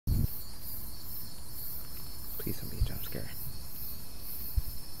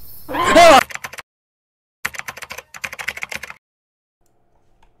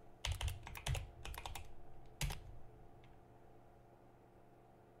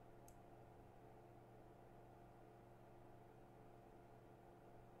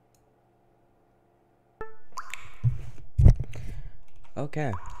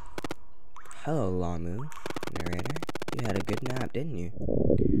Okay. Hello, Llama. Narrator. You had a good nap, didn't you?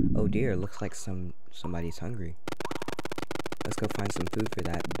 Oh dear, looks like somebody's hungry. Let's go find some food for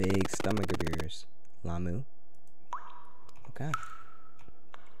that big stomach of yours, Llama. Okay.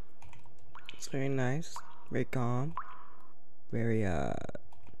 It's very nice, very calm, very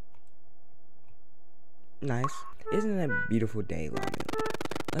nice. Isn't it a beautiful day, Llama?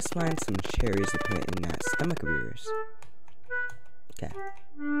 Let's find some cherries to put in that stomach of yours. Okay.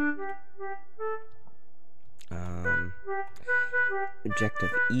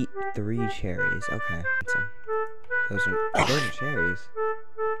 Objective: eat 3 cherries. Okay. Those are cherries.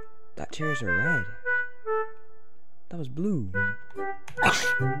 That cherries are red. That was blue.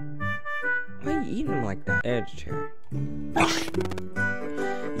 Why are you eating them like that? There's a cherry.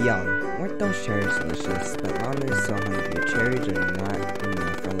 Yum. Weren't those cherries delicious? But Llama is so hungry. Cherries are not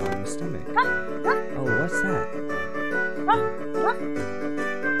enough for Llama's stomach. Oh, what's that?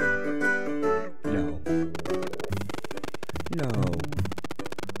 No. No.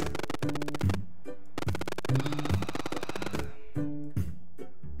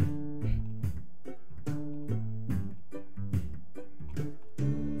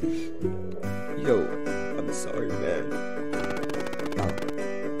 Yo, I'm sorry, man. Mark,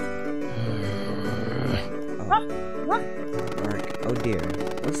 oh dear.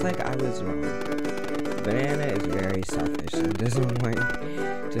 Looks like I was wrong. Banana is very selfish and doesn't want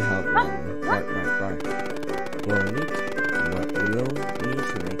to help Llama. Bark, bark, bark. We'll need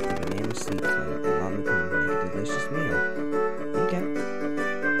to make the banana sleep so that Llama can make a delicious meal. Okay.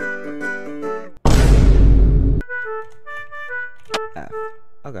 F.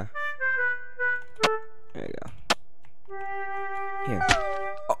 Okay. There you go. Here.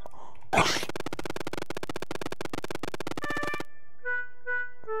 Oh.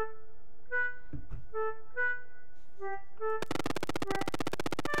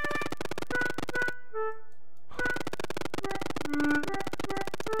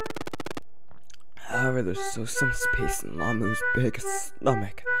 However, there's still some space in Llama's big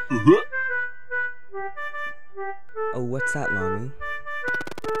stomach. Oh, what's that, Llama?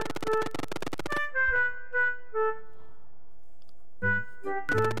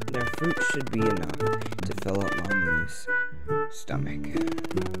 Their fruit should be enough to fill up Llama's stomach.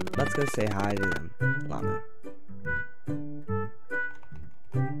 Let's go say hi to them, Llama.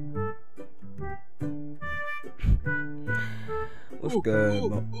 What's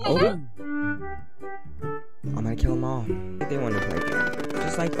good? Oh! I'm gonna kill them all. They want to play again,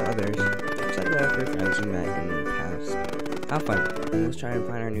 just like the others, just like the other friends we met in the past. Have fun. And let's try and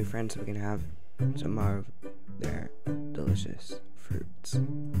find our new friends so we can have some more of their delicious fruits.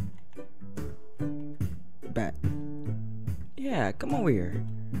 Bet. Yeah, come over here.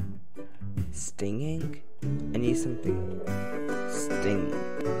 Stinging? I need something stinging.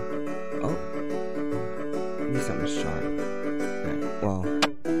 Oh. I need something sharp. Right, well.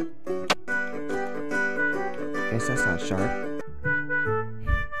 Guess that's not sharp.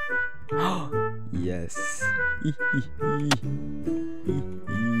 Oh, yes.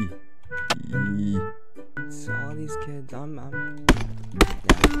 So all these kids,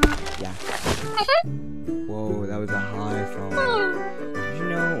 yeah. Whoa, that was a high fall. Did you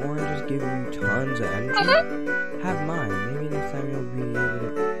know oranges give you tons of energy? Have mine. Maybe next time you'll be able to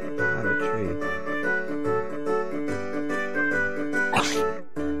climb a tree.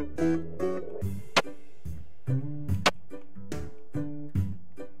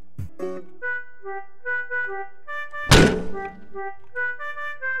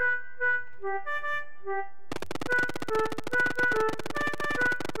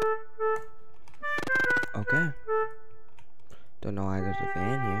 Okay. Don't know why there's a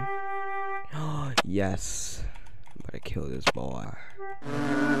fan here. Oh, yes. I'm gonna kill this boy.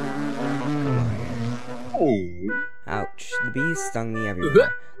 Come on here. Ouch. The bees stung me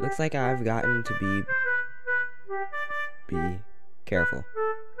everywhere. Looks like I've gotten to be careful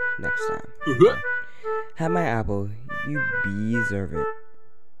next time. Okay. Have my apple. You deserve it.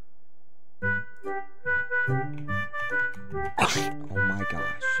 Oh my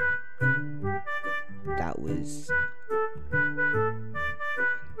gosh. That was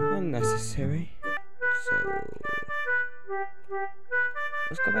unnecessary. So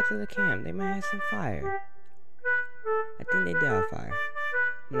let's go back to the camp. They might have some fire. I think they do have fire.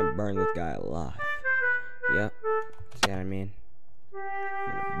 I'm gonna burn this guy alive. Yep. See what I mean?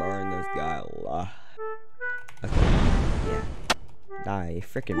 I'm gonna burn this guy alive. Okay. Yeah. Die,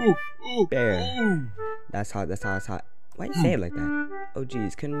 freaking bear. That's hot. That's hot. That's hot. Why do you say it like that? Oh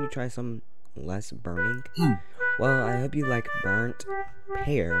geez, couldn't you try some less burning? Well, I hope you like burnt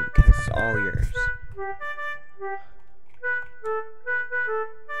pear because it's all yours.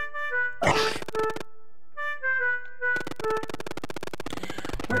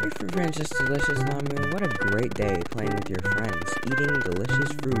 Aren't your friends just delicious, Llama? What a great day playing with your friends, eating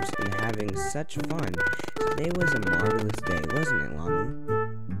delicious fruits, and having such fun. Today was a marvelous day, wasn't it, Llama?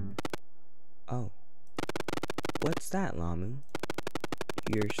 Oh. What's that, Llama?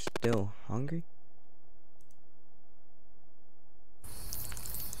 You're still hungry?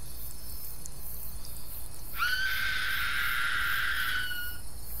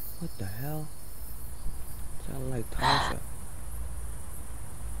 What the hell? Sound like Tasha.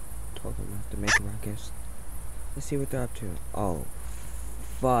 Told them not to make a ruckus. Let's see what they're up to. Oh,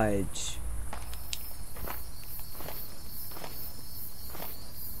 fudge.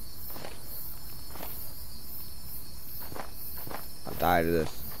 I'm tired of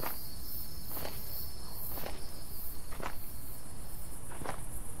this.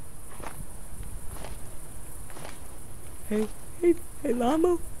 Hey,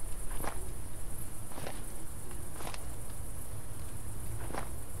 Llama.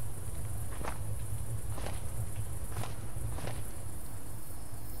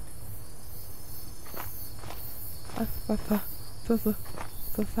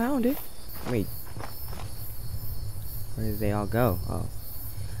 I found it. Wait. Where did they all go? Oh.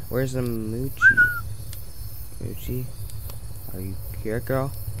 Where's the Moochie? Moochie? Are you here,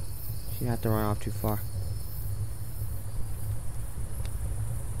 girl? She didn't have to run off too far.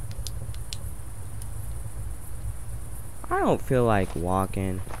 I don't feel like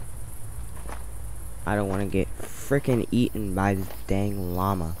walking. I don't want to get freaking eaten by this dang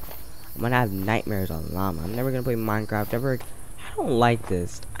llama. I'm gonna have nightmares on llama. I'm never gonna play Minecraft ever. I don't like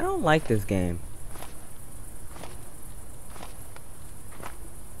this. I don't like this game.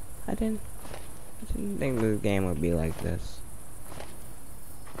 I didn't think this game would be like this.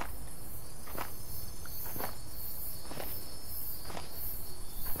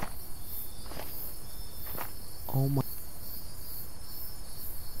 Oh my.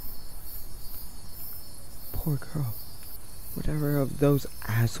 Poor girl. Whatever of those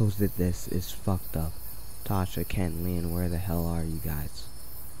assholes did this is fucked up. Tasha, Kent, Leon, where the hell are you guys?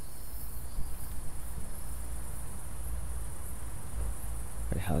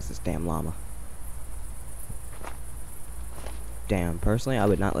 Where the hell is this damn llama? Damn, personally, I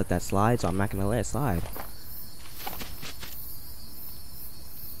would not let that slide, so I'm not gonna let it slide.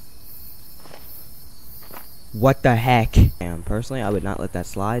 What the heck? Damn, personally, I would not let that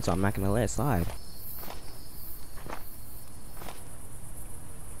slide, so I'm not gonna let it slide.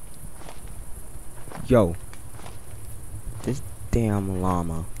 Yo. This damn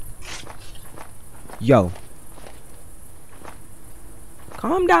llama. Yo.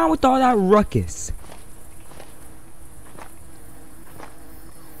 Calm down with all that ruckus.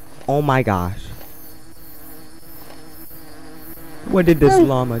 Oh my gosh. What did this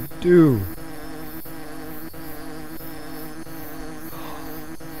llama do?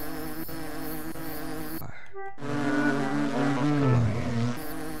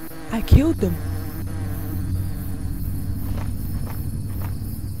 I killed them.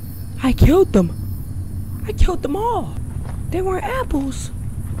 I killed them. I killed them all. They weren't apples.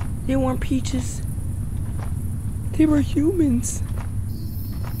 They weren't peaches. They were humans.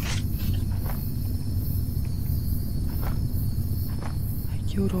 I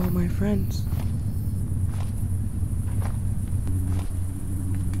killed all my friends.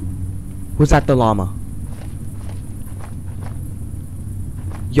 Was that the llama?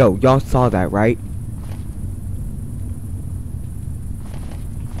 Yo, y'all saw that, right?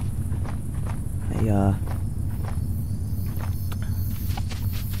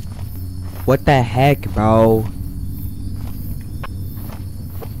 What the heck, bro?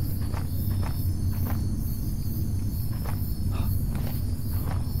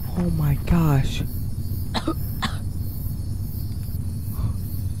 Oh my gosh.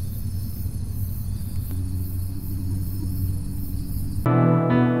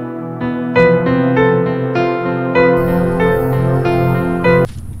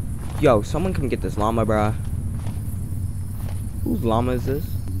 Yo, someone come get this llama, bruh. Whose llama is this?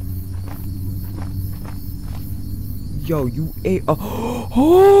 Yo, you ate a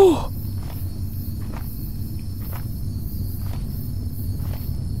oh!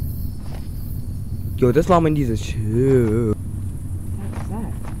 Yo, this llama needs a chill. What's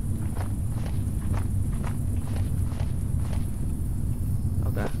that?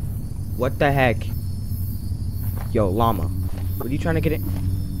 Okay. What the heck? Yo, llama. What are you trying to get in?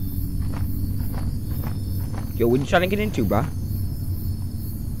 Yo, what are you trying to get into, bruh?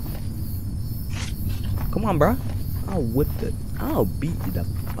 Come on, bruh. I'll beat the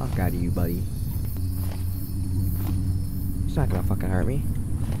fuck out of you, buddy. It's not gonna fucking hurt me.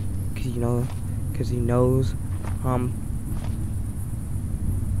 Cause he knows,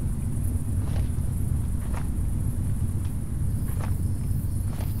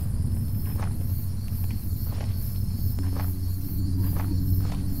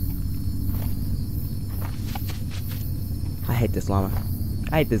 I hate this llama.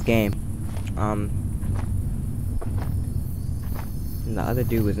 I hate this game. And the other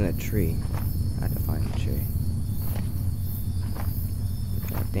dude was in a tree. I had to find the tree.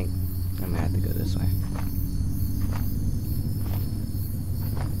 I think I'm gonna have to go this way.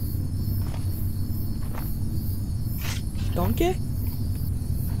 Donkey?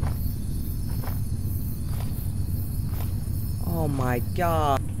 Oh my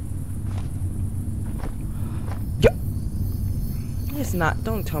god. Yeah. It's not.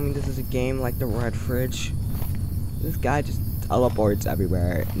 Don't tell me this is a game like the Red Fridge. This guy just teleports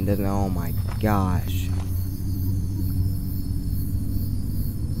everywhere and doesn't. Oh my gosh.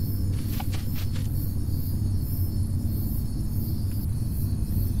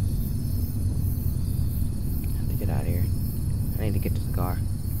 I have to get out of here. I need to get to the car.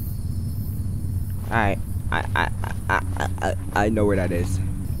 Alright. I know where that is.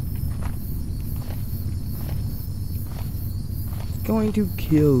 It's going to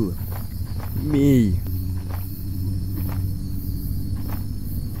kill me.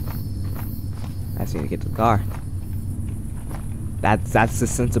 I just need to get to the car. That's the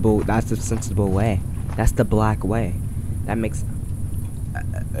sensible way. That's the black way. That makes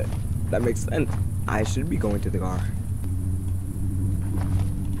sense. I should be going to the car.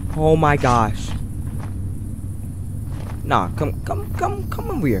 Oh my gosh. Nah, come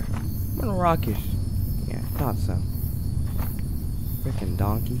over here. I'm gonna rock you. Yeah, I thought so. Frickin'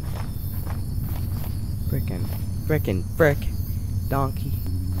 donkey. Frickin' donkey.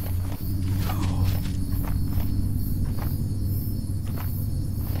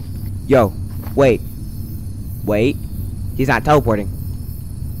 Yo, wait. He's not teleporting.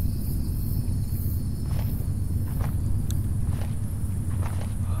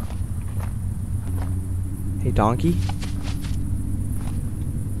 Hey, donkey.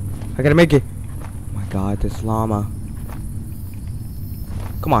 I gotta make it. Oh my god, this llama.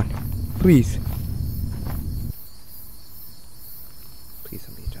 Come on. Please.